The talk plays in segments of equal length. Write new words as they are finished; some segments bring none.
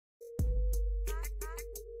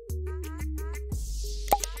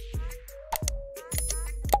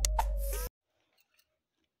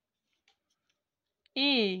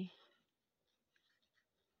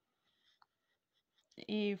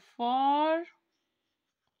A for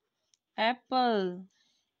apple.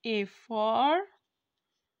 A for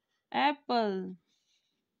apple.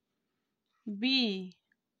 B.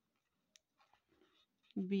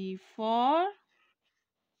 B for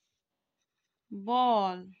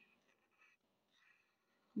ball.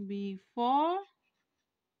 B for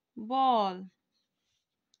ball.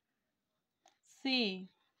 C.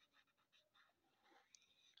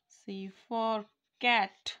 C for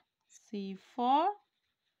cat. C for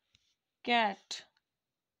cat.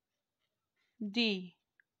 D.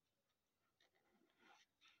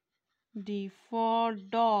 D for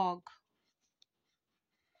dog.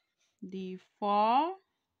 D for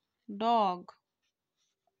dog.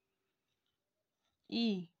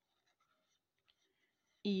 E.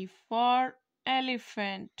 E for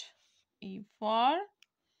elephant. E for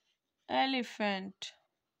elephant.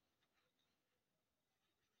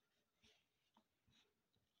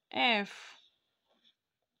 F.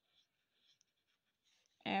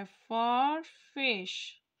 F for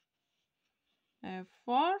fish. F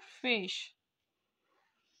for fish.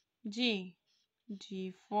 G.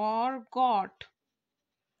 G for goat.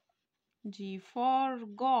 G for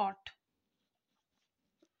goat.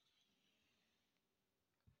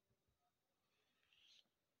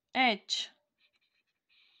 H.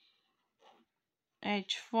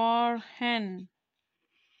 H for hen.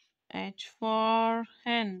 H for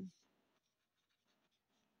hen.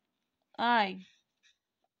 I.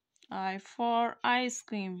 I for ice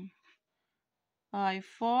cream. I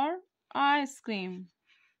for ice cream.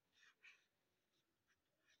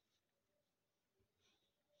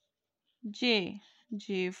 J.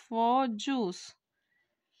 J for juice.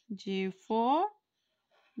 J for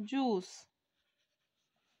juice.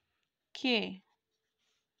 K.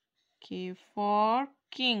 K for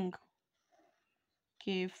king.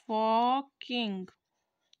 K for king.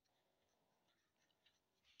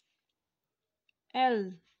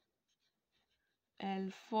 L. L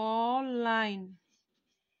for line.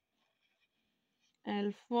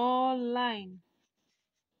 L for line.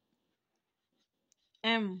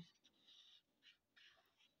 M.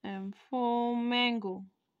 M for mango.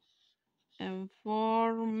 M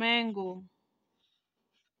for mango.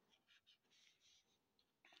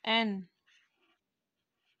 N.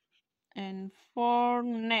 N for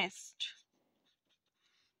nest.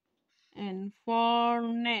 N for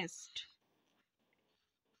nest.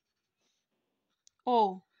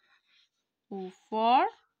 O. O for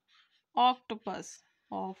octopus.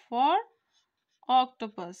 O for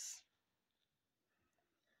octopus.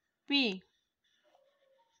 P.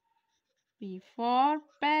 P for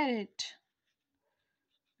parrot.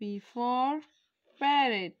 P for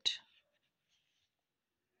parrot.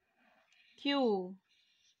 Q.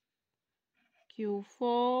 Q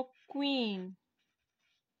for queen.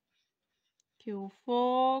 Q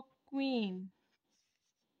for queen.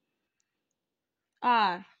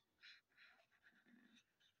 R.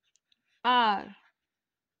 R.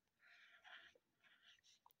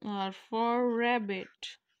 R for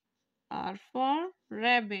rabbit. R for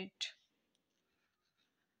rabbit.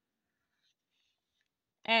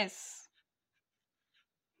 S.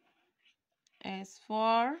 S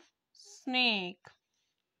for snake.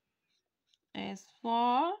 S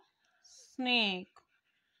for snake.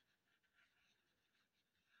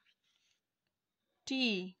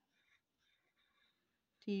 T.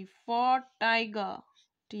 T for tiger.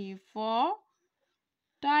 T for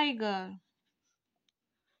tiger.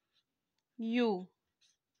 U.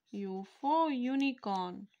 U for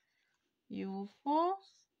unicorn. U for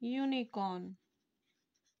unicorn.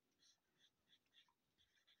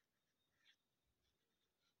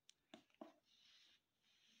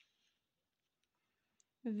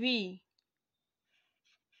 V.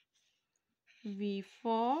 V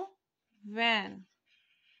for van.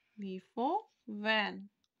 V for van.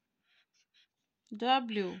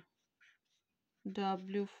 W.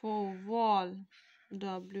 W for wall.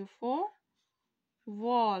 W for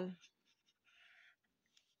wall.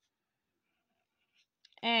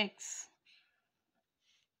 X.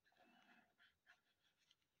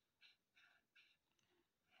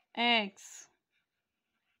 X.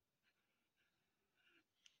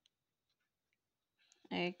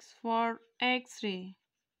 X for X-ray.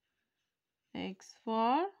 X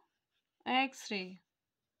for X-ray.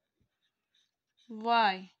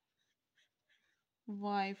 Y.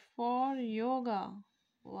 Y for yoga.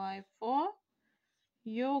 Y for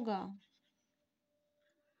yoga.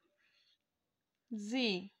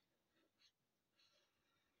 Z.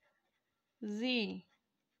 Z.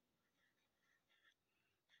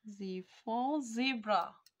 Z for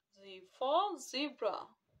zebra. Z for zebra.